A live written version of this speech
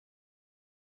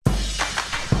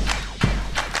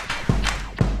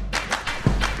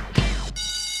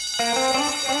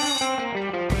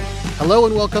Hello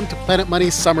and welcome to Planet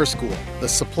Money's Summer School, the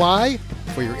supply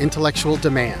for your intellectual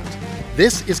demand.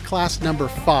 This is class number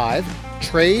 5,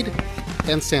 Trade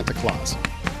and Santa Claus.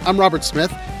 I'm Robert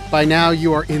Smith. By now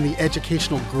you are in the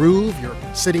educational groove. You're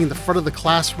sitting in the front of the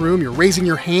classroom. You're raising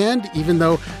your hand, even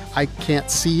though I can't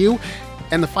see you.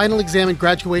 And the final exam and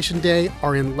graduation day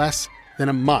are in less than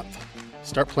a month.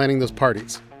 Start planning those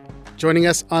parties. Joining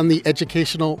us on the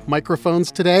educational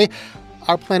microphones today,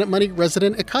 our Planet Money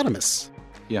resident economists.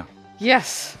 Yeah.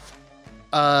 Yes.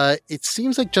 It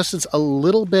seems like Justin's a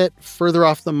little bit further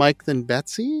off the mic than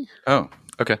Betsy. Oh,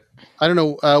 okay. I don't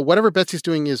know. Whatever Betsy's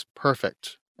doing is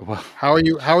perfect. Well, How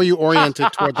are you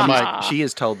oriented toward the mic? she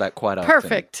is told that quite often.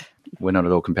 Perfect. We're not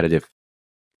at all competitive.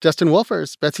 Justin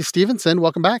Wolfers, Betsy Stevenson,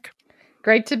 welcome back.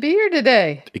 Great to be here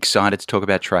today. Excited to talk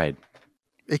about trade.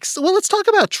 Well, let's talk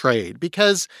about trade,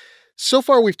 because so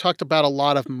far we've talked about a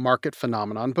lot of market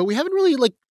phenomenon, but we haven't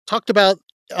really talked about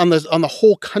on the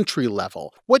whole country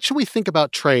level. What should we think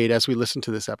about trade as we listen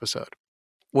to this episode?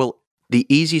 Well, the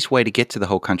easiest way to get to the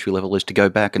whole country level is to go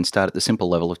back and start at the simple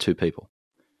level of two people.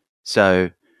 So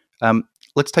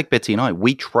let's take Betsy and I.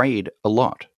 We trade a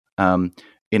lot.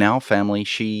 In our family,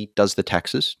 she does the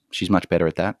taxes. She's much better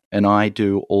at that. And I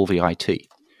do all the IT.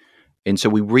 And so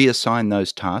we reassign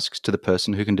those tasks to the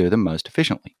person who can do them most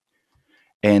efficiently.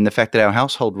 And the fact that our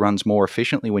household runs more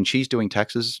efficiently when she's doing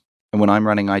taxes and when I'm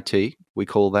running IT, we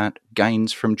call that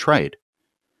gains from trade.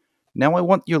 Now I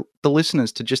want the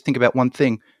listeners to just think about one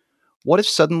thing. What if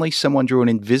suddenly someone drew an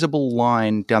invisible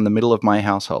line down the middle of my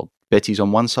household? Betsy's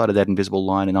on one side of that invisible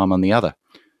line and I'm on the other.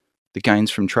 The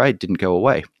gains from trade didn't go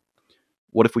away.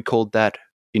 What if we called that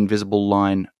invisible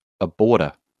line a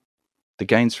border? The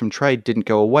gains from trade didn't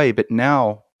go away, but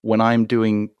now when I'm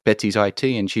doing Betsy's IT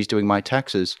and she's doing my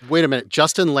taxes... Wait a minute.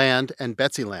 Justin Land and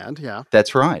Betsy Land, yeah.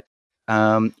 That's right.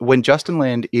 When Justin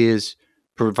Land is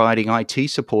providing IT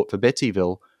support for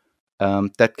Betsyville,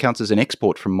 that counts as an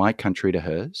export from my country to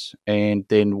hers. And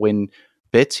then when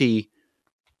Betsy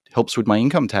helps with my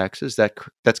income taxes,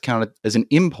 that's counted as an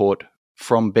import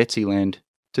from Betsy Land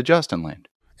to Justin Land.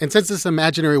 And since this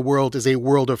imaginary world is a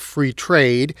world of free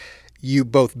trade, you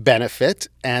both benefit,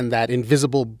 and that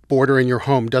invisible border in your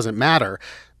home doesn't matter.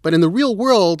 But in the real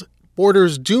world,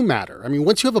 borders do matter. I mean,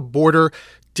 once you have a border,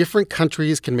 different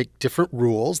countries can make different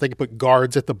rules. They can put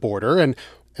guards at the border. And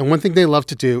one thing they love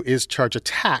to do is charge a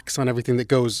tax on everything that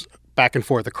goes back and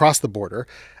forth across the border,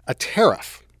 a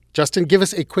tariff. Justin, give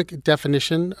us a quick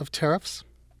definition of tariffs.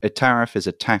 A tariff is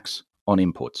a tax on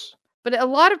imports. But a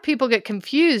lot of people get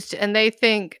confused and they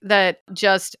think that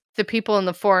just the people in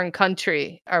the foreign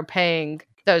country are paying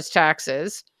those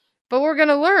taxes. But what we're going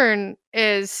to learn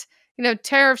is,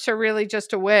 tariffs are really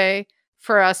just a way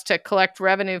for us to collect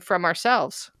revenue from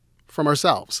ourselves.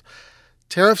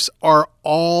 Tariffs are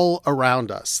all around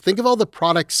us. Think of all the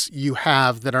products you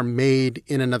have that are made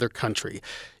in another country.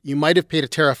 You might have paid a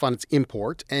tariff on its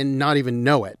import and not even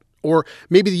know it. Or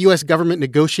maybe the U.S. government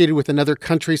negotiated with another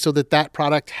country so that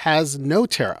product has no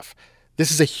tariff.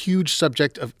 This is a huge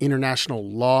subject of international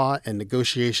law and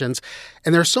negotiations,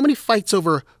 and there are so many fights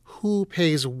over who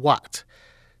pays what.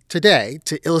 Today,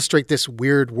 to illustrate this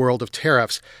weird world of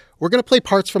tariffs, we're going to play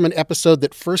parts from an episode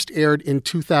that first aired in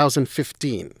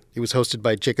 2015. It was hosted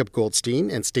by Jacob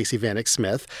Goldstein and Stacey Vanek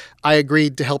Smith. I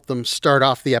agreed to help them start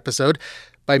off the episode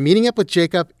by meeting up with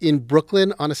Jacob in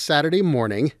Brooklyn on a Saturday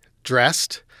morning,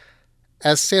 dressed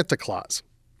as Santa Claus.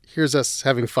 Here's us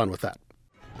having fun with that.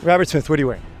 Robert Smith, what are you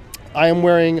wearing? I am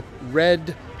wearing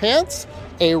red pants,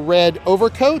 a red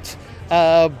overcoat,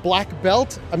 a black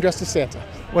belt. I'm dressed as Santa.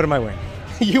 What am I wearing?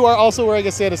 You are also wearing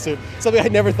a Santa suit, something I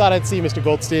never thought I'd see, Mr.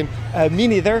 Goldstein. Me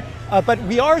neither. But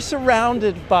we are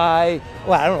surrounded by,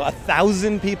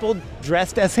 1,000 people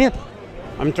dressed as Santa.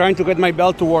 I'm trying to get my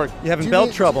belt to work. You having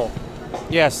belt trouble?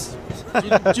 Yes.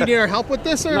 Do you need our help with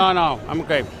this, or? No, I'm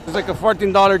okay. It's like a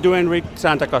 $14 Duane Reade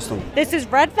Santa custom. This is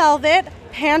red velvet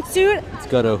pantsuit. It's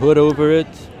got a hood over it,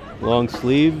 long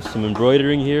sleeves, some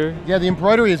embroidering here. Yeah, the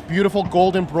embroidery is beautiful,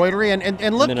 gold embroidery.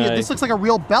 And look, this looks like a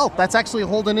real belt. That's actually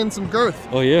holding in some girth.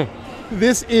 Oh, yeah.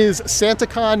 This is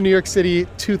SantaCon New York City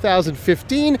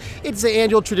 2015. It's the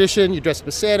annual tradition. You dress up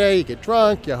as Santa, you get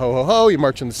drunk, you ho-ho-ho, you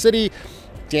march in the city,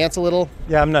 dance a little.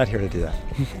 Yeah, I'm not here to do that.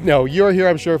 No, you're here,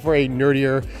 I'm sure, for a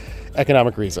nerdier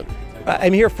economic reason.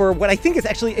 I'm here for what I think is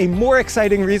actually a more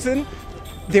exciting reason.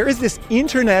 There is this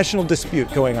international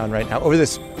dispute going on right now over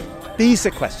this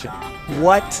basic question.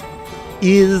 What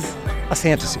is a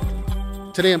Santa suit?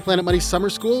 Today on Planet Money Summer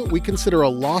School, we consider a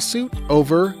lawsuit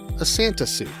over a Santa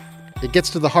suit. It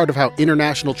gets to the heart of how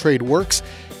international trade works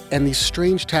and these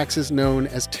strange taxes known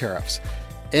as tariffs.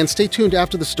 And stay tuned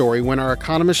after the story when our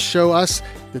economists show us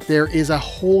that there is a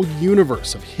whole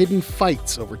universe of hidden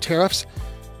fights over tariffs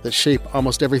that shape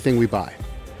almost everything we buy.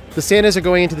 The Santas are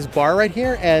going into this bar right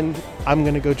here, and I'm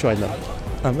going to go join them.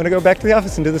 I'm going to go back to the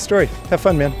office and do the story. Have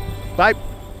fun, man. Bye.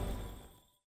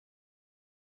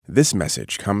 This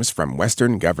message comes from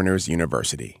Western Governors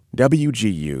University.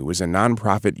 WGU is a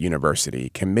nonprofit university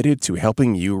committed to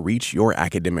helping you reach your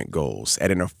academic goals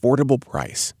at an affordable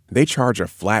price. They charge a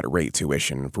flat rate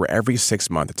tuition for every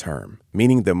 6-month term,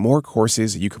 meaning the more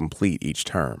courses you complete each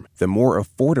term, the more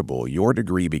affordable your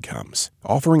degree becomes.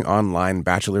 Offering online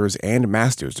bachelor's and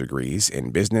master's degrees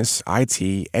in business,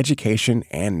 IT, education,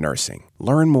 and nursing.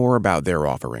 Learn more about their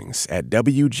offerings at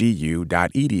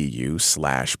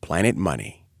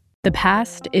wgu.edu/planetmoney. The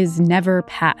past is never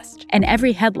past, and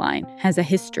every headline has a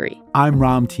history. I'm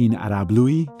Ramteen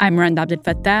Arablouei. I'm Rand Abdel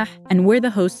Fattah, and we're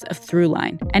the hosts of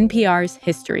Throughline, NPR's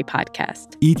history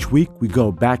podcast. Each week, we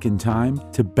go back in time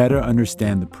to better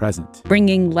understand the present,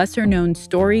 bringing lesser-known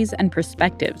stories and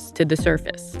perspectives to the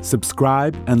surface.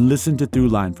 Subscribe and listen to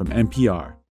Throughline from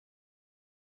NPR.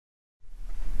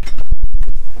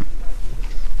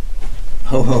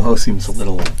 Ho, ho, ho seems a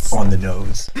little on the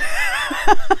nose.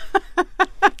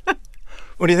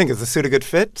 What do you think? Is the suit a good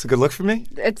fit? It's a good look for me?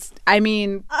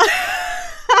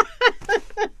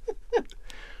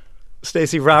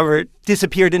 Stacey, Robert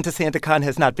disappeared into SantaCon,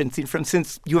 has not been seen from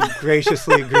since you have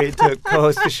graciously agreed to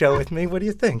co-host the show with me. What do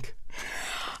you think?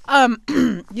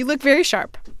 You look very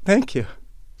sharp. Thank you.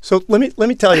 So let me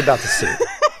tell you about the suit.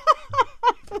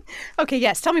 Okay,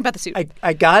 yes. Tell me about the suit.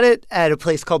 I got it at a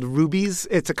place called Ruby's.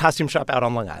 It's a costume shop out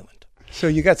on Long Island. So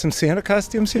you got some Santa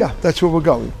costumes here? Yeah, that's where we're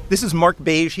going. This is Mark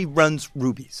Beige. He runs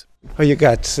Ruby's. Oh, you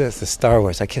got the Star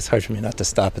Wars. I guess it's hard for me not to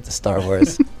stop at the Star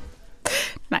Wars.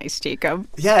 Nice, Jacob.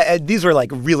 Yeah, these were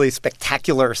like really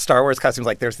spectacular Star Wars costumes.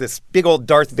 Like there's this big old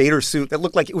Darth Vader suit that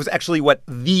looked like it was actually what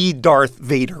the Darth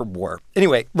Vader wore.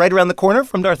 Anyway, right around the corner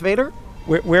from Darth Vader.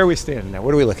 Where are we standing now?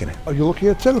 What are we looking at? Are you looking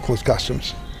at Santa Claus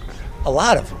costumes? A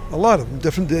lot of them. A lot of them.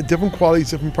 Different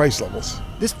qualities, different price levels.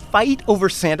 This fight over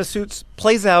Santa suits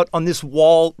plays out on this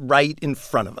wall right in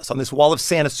front of us, on this wall of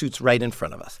Santa suits right in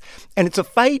front of us. And it's a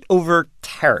fight over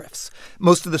tariffs.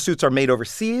 Most of the suits are made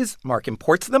overseas. Mark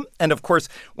imports them. And, of course,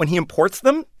 when he imports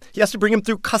them, he has to bring them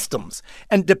through customs.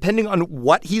 And depending on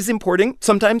what he's importing,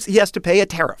 sometimes he has to pay a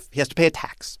tariff. He has to pay a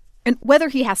tax. And whether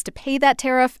he has to pay that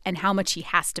tariff and how much he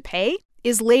has to pay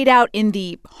is laid out in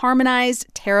the Harmonized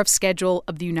Tariff Schedule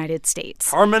of the United States.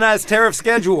 Harmonized Tariff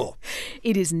Schedule.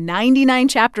 It is 99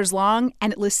 chapters long,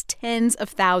 and it lists tens of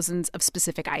thousands of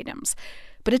specific items.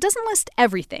 But it doesn't list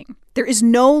everything. There is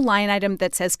no line item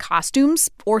that says costumes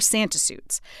or Santa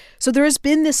suits. So there has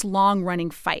been this long-running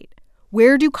fight.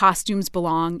 Where do costumes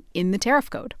belong in the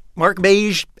tariff code? Mark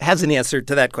Beige has an answer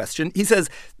to that question. He says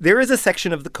there is a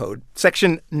section of the code,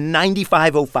 section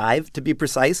 9505 to be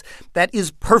precise, that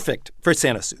is perfect for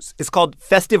Santa suits. It's called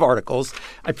Festive Articles.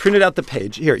 I printed out the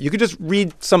page. Here, you could just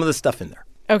read some of the stuff in there.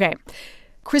 Okay.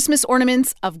 Christmas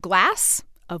ornaments of glass,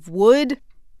 of wood,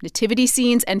 nativity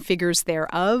scenes and figures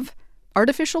thereof,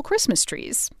 artificial Christmas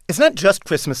trees. It's not just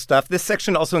Christmas stuff. This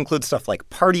section also includes stuff like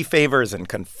party favors and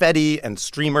confetti and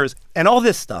streamers. And all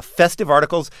this stuff, festive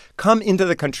articles, come into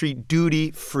the country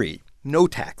duty-free. No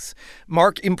tax.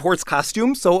 Mark imports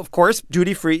costumes, so of course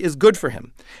duty-free is good for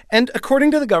him. And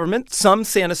according to the government, some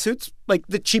Santa suits, like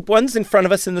the cheap ones in front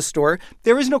of us in the store,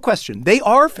 there is no question. They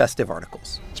are festive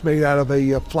articles. It's made out of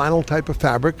a flannel type of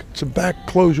fabric. It's a back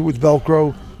closure with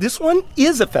Velcro. This one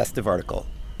is a festive article.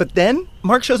 But then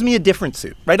Mark shows me a different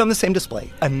suit right on the same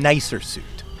display, a nicer suit.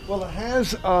 Well, it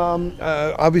has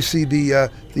obviously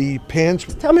the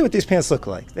pants. Tell me what these pants look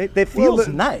like. They feel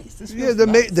nice.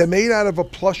 They're made out of a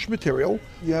plush material.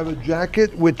 You have a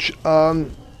jacket which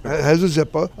has a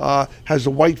zipper, has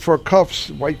the white fur cuffs,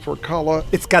 white fur collar.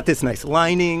 It's got this nice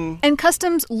lining. And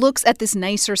Customs looks at this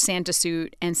nicer Santa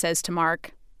suit and says to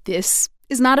Mark, "This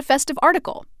is not a festive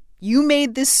article. You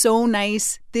made this so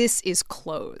nice. This is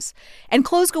clothes." And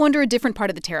clothes go under a different part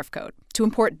of the tariff code. To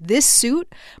import this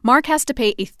suit, Mark has to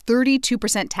pay a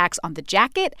 32% tax on the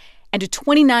jacket and a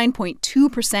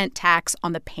 29.2% tax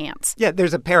on the pants. Yeah,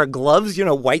 there's a pair of gloves,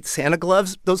 white Santa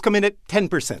gloves. Those come in at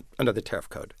 10% under the tariff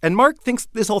code. And Mark thinks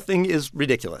this whole thing is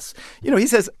ridiculous. He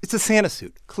says it's a Santa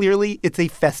suit. Clearly, it's a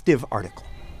festive article.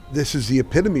 This is the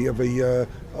epitome of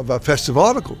a festive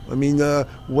article. I mean,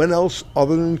 when else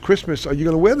other than Christmas are you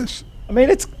going to wear this? I mean,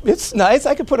 it's nice.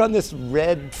 I could put on this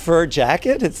red fur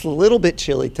jacket. It's a little bit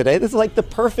chilly today. This is like the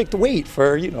perfect weight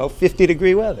for,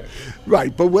 50-degree weather.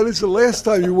 Right, but when is the last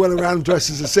time you went around dressed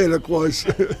as a Santa Claus?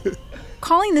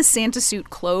 calling this Santa suit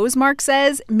clothes, Mark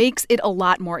says, makes it a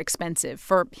lot more expensive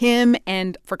for him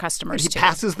and for customers, too. He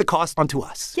passes the cost on to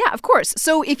us. Yeah, of course.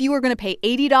 So if you were going to pay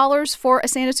 $80 for a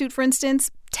Santa suit, for instance,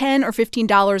 $10 or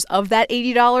 $15 of that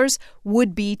 $80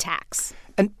 would be tax.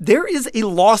 And there is a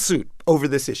lawsuit over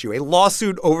this issue, a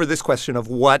lawsuit over this question of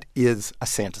what is a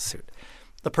Santa suit.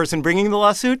 The person bringing the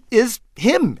lawsuit is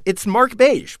him. It's Mark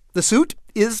Beige. The suit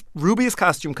is Ruby's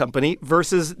Costume Company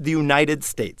versus the United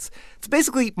States. It's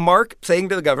basically Mark saying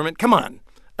to the government, come on,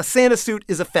 a Santa suit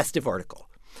is a festive article.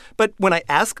 But when I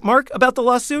ask Mark about the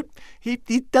lawsuit, he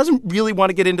doesn't really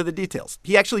want to get into the details.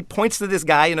 He actually points to this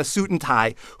guy in a suit and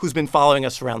tie who's been following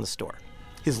us around the store,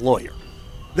 his lawyer.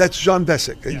 That's John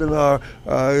Bessick. He's been our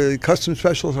customs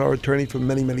specialist, our attorney for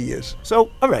many, many years.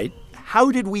 So, all right. How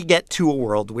did we get to a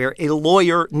world where a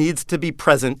lawyer needs to be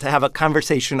present to have a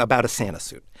conversation about a Santa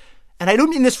suit? And I don't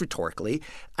mean this rhetorically.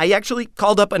 I actually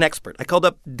called up an expert. I called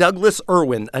up Douglas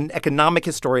Irwin, an economic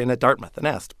historian at Dartmouth, and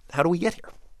asked, how do we get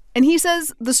here? And he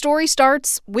says the story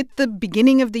starts with the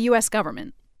beginning of the U.S.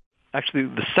 government. Actually,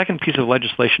 the second piece of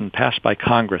legislation passed by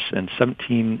Congress in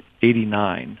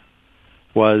 1789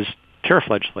 was tariff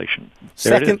legislation.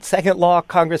 Second law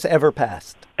Congress ever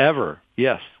passed. Ever,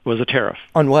 yes, was a tariff.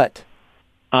 On what?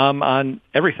 On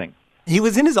everything. He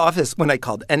was in his office when I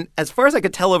called, and as far as I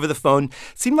could tell over the phone, it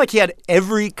seemed like he had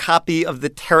every copy of the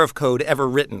tariff code ever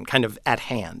written kind of at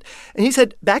hand. And he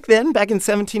said back then, back in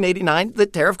 1789, the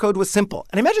tariff code was simple.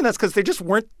 And I imagine that's because there just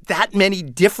weren't that many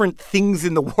different things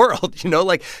in the world,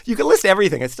 like you could list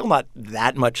everything. It's still not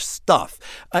that much stuff.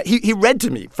 He read to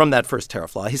me from that first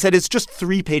tariff law. He said it's just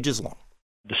 3 pages long.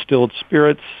 Distilled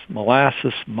spirits,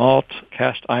 molasses, malt,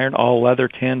 cast iron, all leather,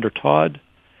 tanned or tawed,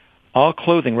 all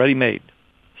clothing ready-made.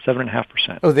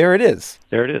 7.5%. Oh, there it is.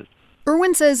 There it is.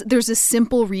 Irwin says there's a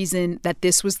simple reason that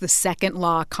this was the second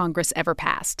law Congress ever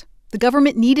passed. The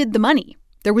government needed the money.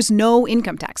 There was no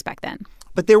income tax back then.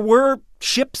 But there were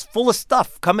ships full of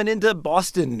stuff coming into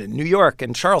Boston and New York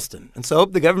and Charleston. And so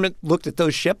the government looked at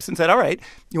those ships and said, all right,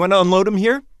 you want to unload them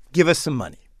here? Give us some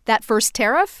money. That first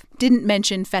tariff didn't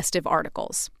mention festive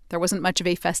articles. There wasn't much of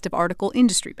a festive article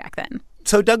industry back then.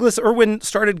 So Douglas Irwin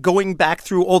started going back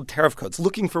through old tariff codes,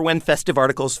 looking for when festive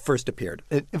articles first appeared.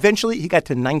 Eventually, he got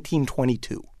to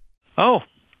 1922. Oh,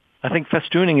 I think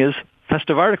festooning is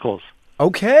festive articles.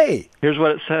 Okay. Here's what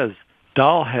it says.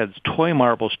 Doll heads, toy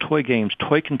marbles, toy games,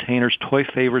 toy containers, toy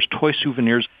favors, toy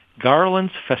souvenirs,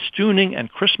 garlands, festooning,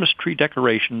 and Christmas tree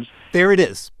decorations. There it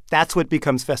is. That's what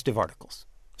becomes festive articles.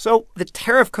 So the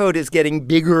tariff code is getting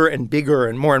bigger and bigger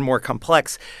and more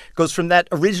complex. It goes from that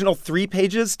original 3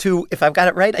 pages to, if I've got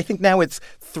it right, I think now it's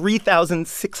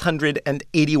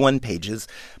 3,681 pages.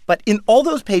 But in all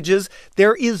those pages,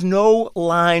 there is no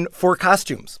line for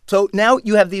costumes. So now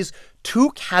you have these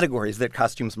 2 categories that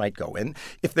costumes might go in.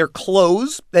 If they're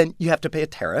clothes, then you have to pay a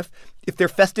tariff. If they're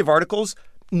festive articles,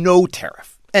 no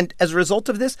tariff. And as a result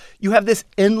of this, you have this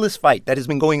endless fight that has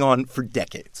been going on for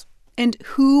decades. And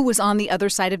who was on the other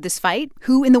side of this fight?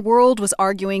 Who in the world was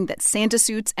arguing that Santa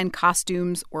suits and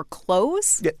costumes were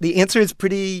clothes? Yeah, the answer is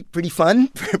pretty fun,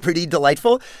 pretty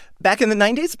delightful. Back in the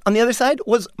 90s, on the other side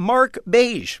was Mark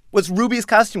Beige, was Ruby's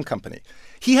Costume Company.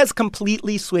 He has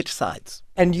completely switched sides.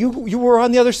 And you were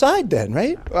on the other side then,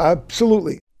 right?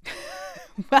 Absolutely.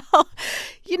 Well,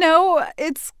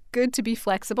 it's good to be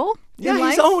flexible. Yeah,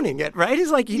 he's owning it, right? He's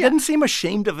like, he doesn't seem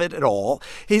ashamed of it at all.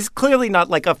 He's clearly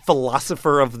not like a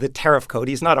philosopher of the tariff code.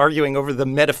 He's not arguing over the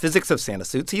metaphysics of Santa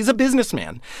suits. He's a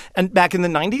businessman. And back in the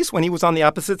 90s, when he was on the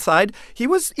opposite side, he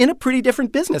was in a pretty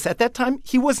different business. At that time,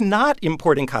 he was not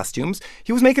importing costumes.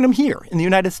 He was making them here in the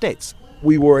United States.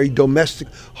 We were a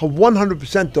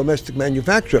 100% domestic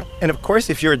manufacturer. And of course,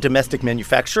 if you're a domestic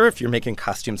manufacturer, if you're making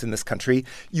costumes in this country,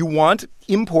 you want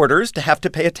importers to have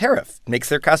to pay a tariff. It makes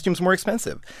their costumes more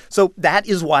expensive. So that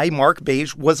is why Mark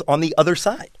Beige was on the other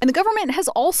side. And the government has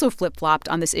also flip-flopped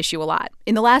on this issue a lot.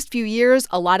 In the last few years,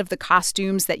 a lot of the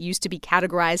costumes that used to be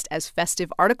categorized as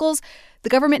festive articles, the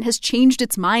government has changed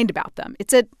its mind about them. It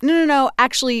said, no,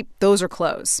 actually, those are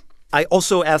clothes. I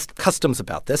also asked Customs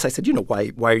about this. I said,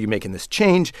 why are you making this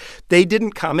change? They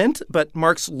didn't comment, but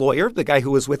Mark's lawyer, the guy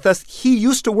who was with us, he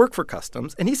used to work for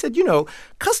Customs. And he said,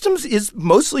 Customs is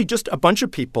mostly just a bunch of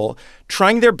people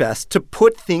trying their best to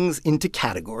put things into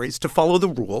categories, to follow the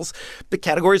rules. The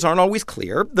categories aren't always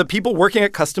clear. The people working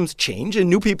at Customs change, and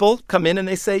new people come in and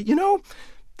they say,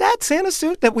 that Santa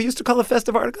suit that we used to call a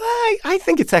festive article, I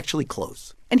think it's actually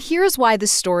clothes. And here's why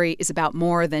this story is about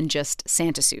more than just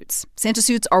Santa suits. Santa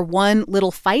suits are one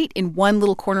little fight in one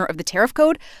little corner of the tariff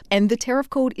code, and the tariff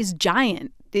code is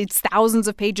giant. It's thousands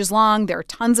of pages long. There are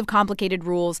tons of complicated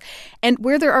rules. And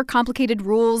where there are complicated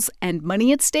rules and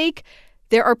money at stake,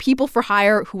 There are people for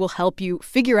hire who will help you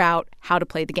figure out how to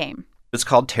play the game. It's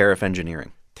called tariff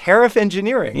engineering. Tariff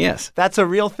engineering? Yes. That's a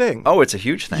real thing. Oh, it's a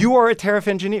huge thing. You are a tariff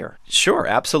engineer. Sure,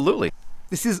 absolutely.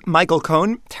 This is Michael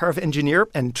Cohn, tariff engineer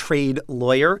and trade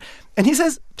lawyer. And he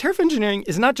says tariff engineering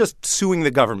is not just suing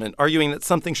the government, arguing that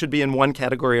something should be in one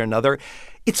category or another.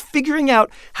 It's figuring out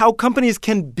how companies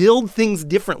can build things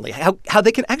differently, how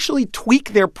they can actually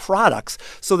tweak their products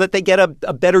so that they get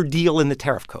a better deal in the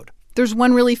tariff code. There's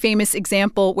one really famous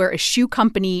example where a shoe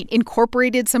company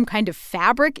incorporated some kind of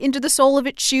fabric into the sole of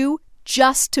its shoe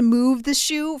just to move the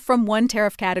shoe from one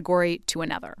tariff category to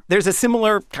another. There's a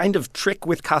similar kind of trick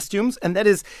with costumes, and that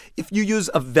is if you use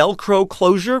a Velcro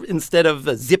closure instead of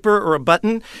a zipper or a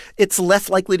button, it's less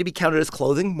likely to be counted as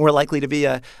clothing, more likely to be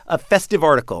a festive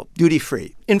article,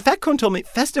 duty-free. In fact, Cohn told me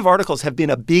festive articles have been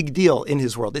a big deal in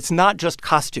his world. It's not just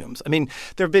costumes. I mean,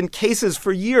 there have been cases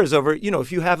for years over,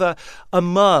 if you have a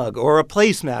mug or a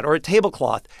placemat or a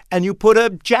tablecloth and you put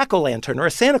a jack-o'-lantern or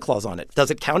a Santa Claus on it,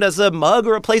 does it count as a mug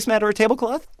or a placemat or a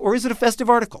tablecloth, or is it a festive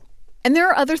article? And there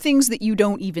are other things that you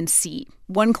don't even see.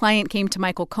 One client came to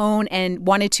Michael Cohn and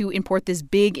wanted to import this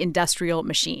big industrial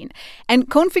machine. And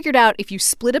Cohn figured out if you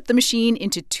split up the machine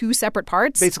into two separate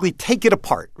parts. Basically, take it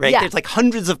apart, right? Yeah. There's like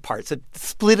hundreds of parts.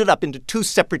 Split it up into two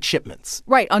separate shipments.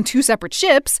 Right, on two separate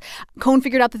ships. Cohn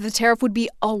figured out that the tariff would be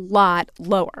a lot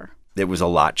lower. It was a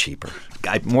lot cheaper.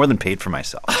 I more than paid for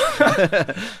myself.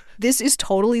 This is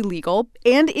totally legal,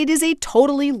 and it is a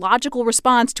totally logical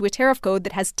response to a tariff code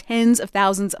that has tens of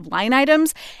thousands of line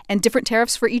items and different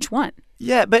tariffs for each one.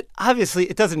 Yeah, but obviously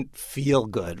it doesn't feel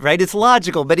good, right? It's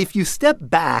logical, but if you step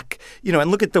back,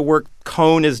 and look at the work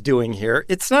Cohn is doing here,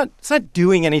 it's not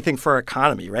doing anything for our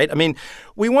economy, right? I mean,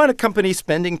 we want a company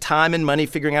spending time and money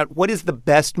figuring out what is the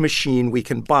best machine we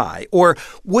can buy, or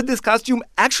would this costume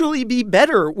actually be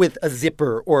better with a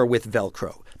zipper or with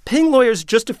Velcro? Paying lawyers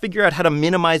just to figure out how to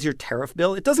minimize your tariff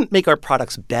bill, it doesn't make our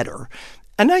products better.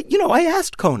 And I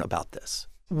asked Cohn about this.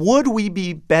 Would we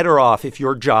be better off if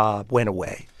your job went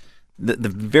away? The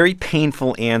very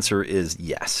painful answer is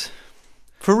yes.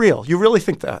 For real? You really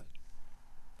think that?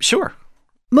 Sure.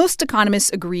 Most economists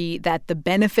agree that the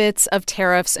benefits of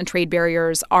tariffs and trade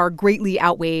barriers are greatly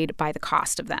outweighed by the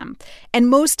cost of them. And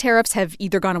most tariffs have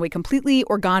either gone away completely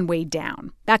or gone way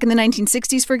down. Back in the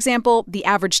 1960s, for example, the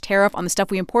average tariff on the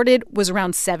stuff we imported was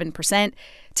around 7%.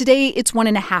 Today, it's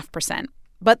 1.5%.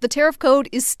 But the tariff code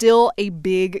is still a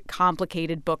big,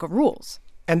 complicated book of rules.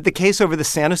 And the case over the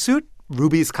Santa suit,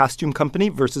 Ruby's costume company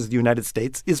versus the United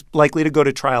States, is likely to go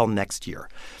to trial next year.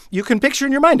 You can picture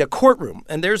in your mind a courtroom,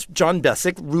 and there's John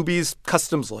Bessick, Ruby's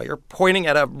customs lawyer, pointing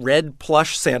at a red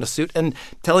plush Santa suit and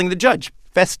telling the judge,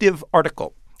 festive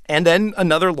article. And then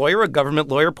another lawyer, a government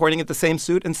lawyer, pointing at the same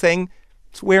suit and saying,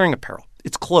 it's wearing apparel,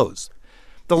 it's clothes.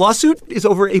 The lawsuit is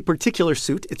over a particular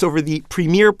suit. It's over the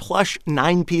premier plush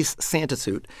 9-piece Santa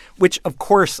suit, which, of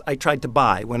course, I tried to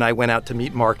buy when I went out to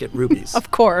meet Mark at Ruby's.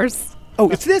 Of course. Oh,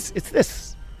 it's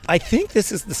this. I think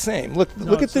this is the same. Look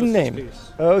at the name.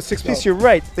 6-piece. Oh, 6-piece, you're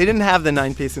right. They didn't have the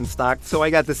 9-piece in stock, so I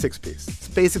got the 6-piece. It's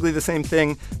basically the same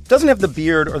thing. Doesn't have the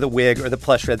beard or the wig or the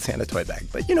plush red Santa toy bag.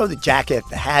 But, the jacket,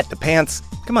 the hat, the pants.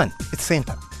 Come on, it's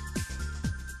Santa.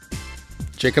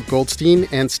 Jacob Goldstein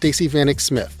and Stacey Vanek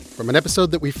Smith from an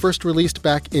episode that we first released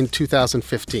back in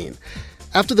 2015.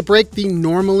 After the break, the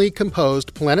normally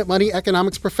composed Planet Money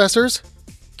economics professors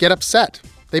get upset.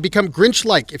 They become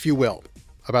Grinch-like, if you will,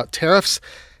 about tariffs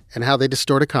and how they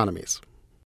distort economies.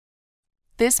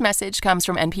 This message comes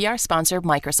from NPR sponsor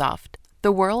Microsoft.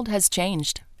 The world has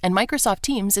changed, and Microsoft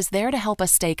Teams is there to help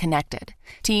us stay connected.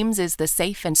 Teams is the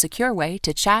safe and secure way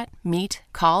to chat, meet,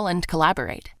 call, and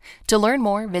collaborate. To learn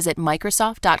more, visit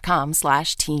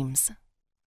Microsoft.com/Teams.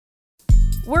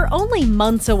 We're only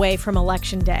months away from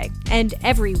Election Day, and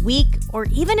every week, or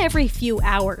even every few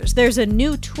hours, there's a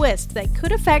new twist that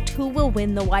could affect who will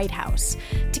win the White House.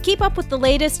 To keep up with the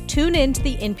latest, tune in to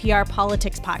the NPR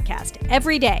Politics Podcast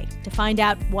every day to find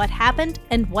out what happened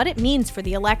and what it means for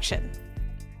the election.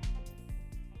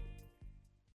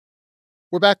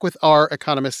 We're back with our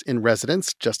economists in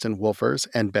residence, Justin Wolfers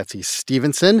and Betsy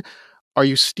Stevenson. Are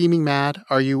you steaming mad?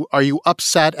 Are you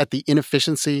upset at the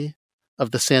inefficiency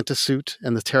of the Santa suit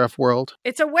and the tariff world?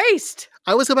 It's a waste.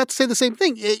 I was about to say the same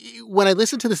thing. When I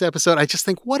listen to this episode, I just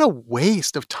think, what a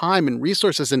waste of time and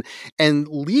resources and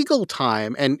legal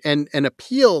time and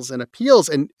appeals and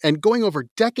going over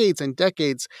decades and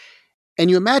decades.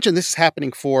 And you imagine this is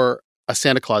happening for a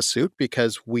Santa Claus suit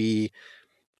because we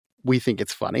think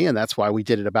it's funny, and that's why we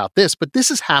did it about this. But this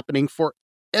is happening for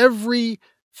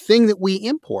everything that we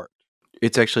import.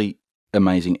 It's actually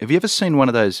amazing. Have you ever seen one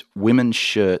of those women's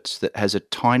shirts that has a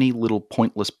tiny little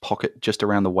pointless pocket just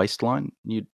around the waistline?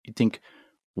 You'd think,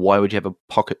 Why would you have a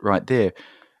pocket right there?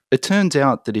 It turns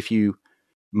out that if you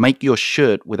make your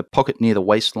shirt with a pocket near the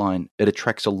waistline, it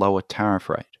attracts a lower tariff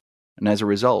rate. And as a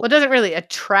result... Well, it doesn't really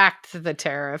attract the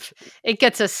tariff. It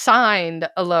gets assigned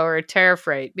a lower tariff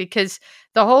rate because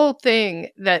the whole thing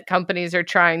that companies are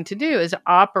trying to do is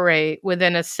operate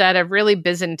within a set of really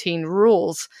Byzantine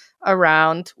rules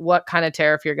around what kind of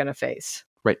tariff you're going to face.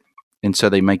 Right. And so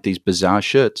they make these bizarre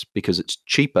shirts because it's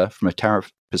cheaper from a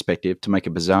tariff perspective to make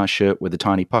a bizarre shirt with a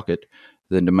tiny pocket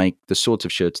than to make the sorts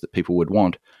of shirts that people would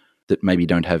want that maybe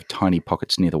don't have tiny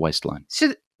pockets near the waistline.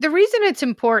 So the reason it's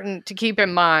important to keep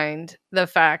in mind the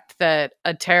fact that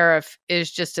a tariff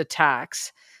is just a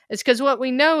tax is because what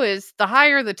we know is the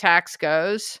higher the tax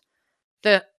goes,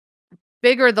 the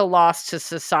bigger the loss to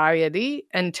society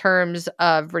in terms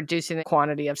of reducing the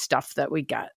quantity of stuff that we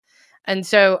get. And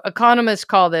so economists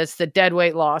call this the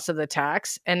deadweight loss of the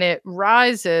tax, and it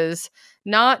rises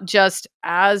not just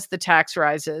as the tax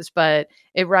rises, but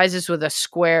it rises with a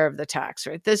square of the tax,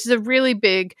 right? This is a really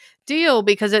big deal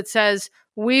because it says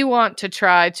we want to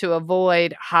try to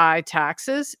avoid high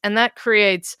taxes, and that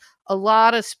creates a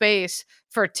lot of space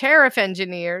for tariff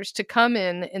engineers to come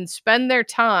in and spend their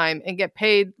time and get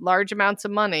paid large amounts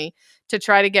of money to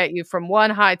try to get you from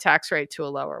one high tax rate to a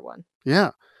lower one.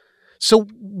 Yeah. So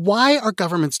why are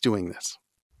governments doing this?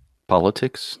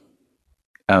 Politics.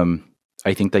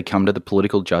 I think they come to the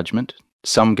political judgment.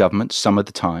 Some governments, some of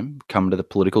the time, come to the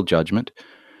political judgment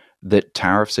that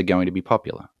tariffs are going to be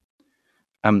popular.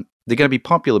 They're going to be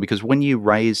popular because when you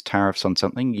raise tariffs on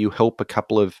something, you help a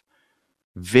couple of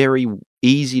very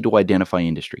easy to identify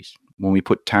industries. When we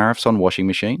put tariffs on washing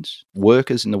machines,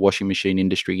 workers in the washing machine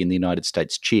industry in the United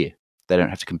States cheer. They don't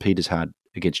have to compete as hard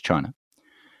against China.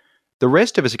 The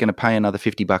rest of us are going to pay another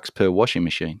 $50 per washing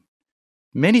machine.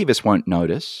 Many of us won't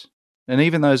notice, and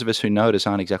even those of us who notice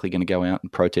aren't exactly going to go out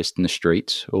and protest in the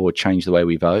streets or change the way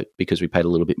we vote because we paid a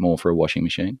little bit more for a washing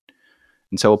machine.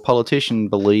 And so a politician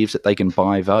believes that they can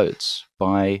buy votes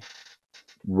by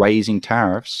raising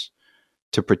tariffs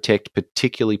to protect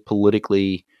particularly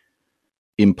politically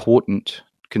important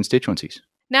constituencies.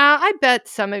 Now, I bet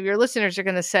some of your listeners are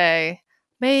going to say,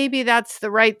 maybe that's the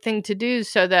right thing to do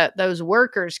so that those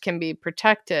workers can be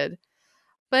protected.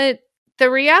 But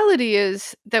the reality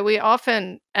is that we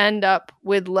often end up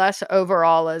with less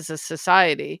overall as a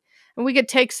society. And we could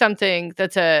take something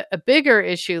that's a bigger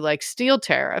issue like steel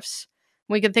tariffs.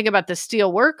 We can think about the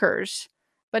steel workers.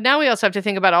 But now we also have to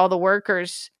think about all the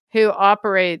workers who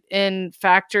operate in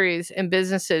factories and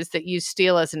businesses that use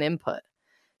steel as an input.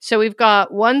 So we've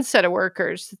got one set of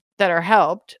workers that are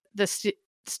helped, the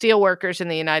steel workers in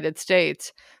the United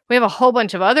States. We have a whole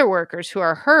bunch of other workers who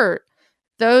are hurt.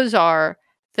 Those are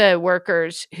the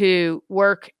workers who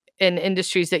work in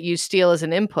industries that use steel as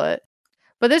an input.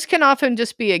 But this can often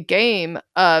just be a game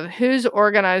of who's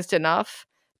organized enough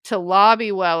to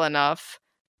lobby well enough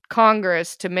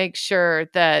Congress to make sure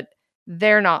that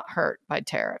they're not hurt by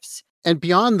tariffs. And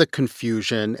beyond the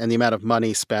confusion and the amount of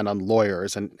money spent on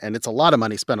lawyers, and it's a lot of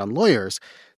money spent on lawyers,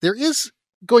 there is,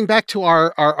 going back to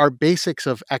our basics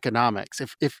of economics,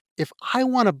 if I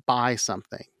want to buy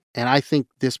something and I think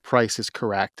this price is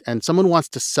correct and someone wants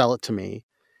to sell it to me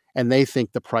and they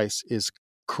think the price is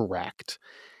correct,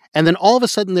 and then all of a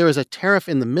sudden there is a tariff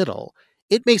in the middle,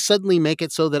 it may suddenly make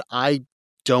it so that I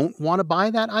don't want to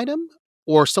buy that item,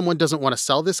 or someone doesn't want to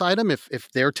sell this item if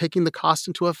they're taking the cost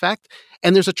into effect.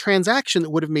 And there's a transaction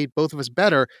that would have made both of us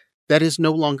better that is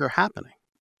no longer happening.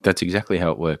 That's exactly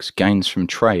how it works. Gains from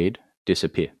trade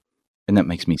disappear. And that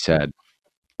makes me sad.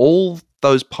 All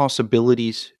those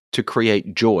possibilities to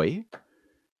create joy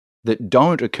that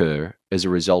don't occur as a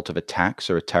result of a tax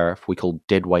or a tariff we call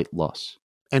deadweight loss.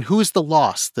 And who's the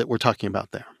loss that we're talking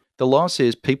about there? The loss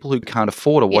is people who can't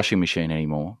afford a washing machine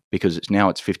anymore because it's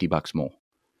 $50 more.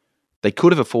 They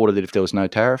could have afforded it if there was no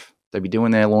tariff. They'd be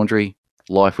doing their laundry.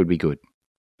 Life would be good.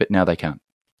 But now they can't.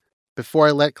 Before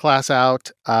I let class out,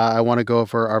 I want to go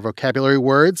over our vocabulary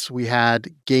words. We had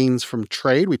gains from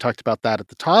trade. We talked about that at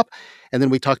the top. And then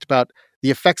we talked about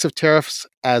the effects of tariffs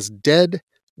as dead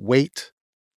weight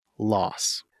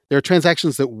loss. There are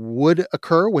transactions that would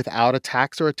occur without a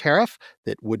tax or a tariff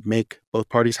that would make both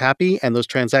parties happy. And those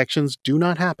transactions do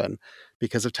not happen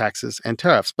because of taxes and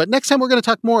tariffs. But next time, we're going to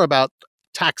talk more about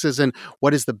taxes and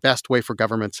what is the best way for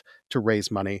governments to raise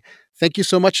money. Thank you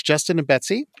so much, Justin and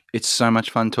Betsy. It's so much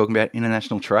fun talking about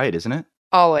international trade, isn't it?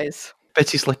 Always.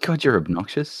 Betsy's like, God, you're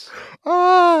obnoxious.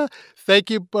 Thank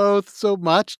you both so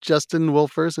much, Justin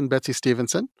Wolfers and Betsy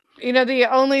Stevenson. You know, the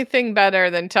only thing better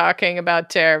than talking about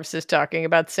tariffs is talking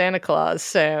about Santa Claus,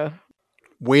 so...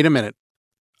 Wait a minute.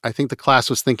 I think the class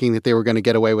was thinking that they were going to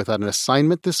get away without an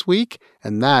assignment this week,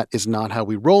 and that is not how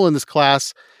we roll in this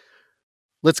class.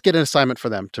 Let's get an assignment for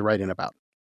them to write in about.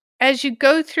 As you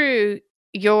go through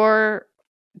your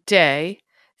day,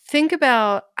 think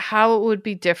about how it would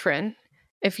be different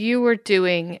if you were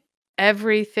doing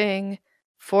everything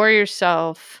for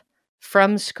yourself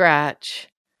from scratch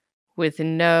with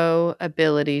no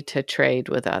ability to trade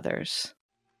with others.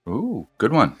 Ooh,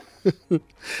 good one.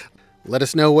 Let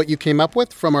us know what you came up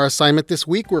with from our assignment this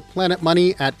week. We're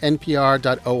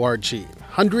planetmoney@npr.org.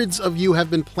 Hundreds of you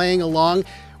have been playing along.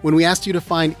 When we asked you to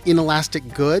find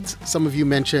inelastic goods, some of you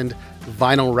mentioned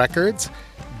vinyl records,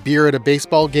 beer at a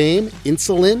baseball game,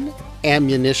 insulin,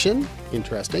 ammunition,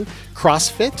 interesting,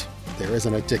 CrossFit, there is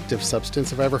an addictive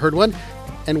substance if I ever heard one,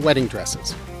 and wedding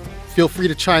dresses. Feel free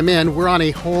to chime in. We're on a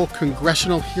whole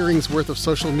congressional hearings worth of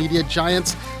social media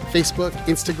giants, Facebook,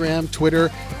 Instagram,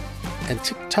 Twitter, and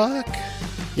TikTok.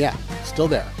 Yeah, still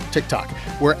there, TikTok.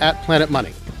 We're at Planet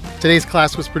Money. Today's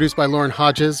class was produced by Lauren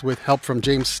Hodges with help from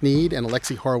James Sneed and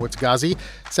Alexi Horowitz-Ghazi.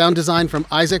 Sound design from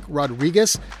Isaac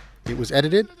Rodriguez. It was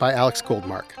edited by Alex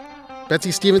Goldmark.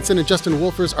 Betsy Stevenson and Justin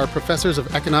Wolfers are professors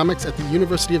of economics at the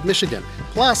University of Michigan.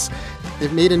 Plus,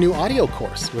 they've made a new audio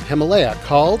course with Himalaya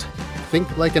called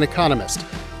Think Like an Economist,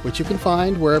 which you can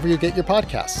find wherever you get your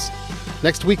podcasts.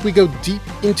 Next week, we go deep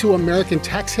into American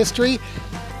tax history,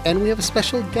 and we have a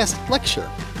special guest lecture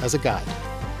as a guide.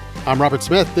 I'm Robert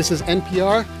Smith. This is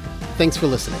NPR. Thanks for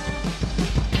listening.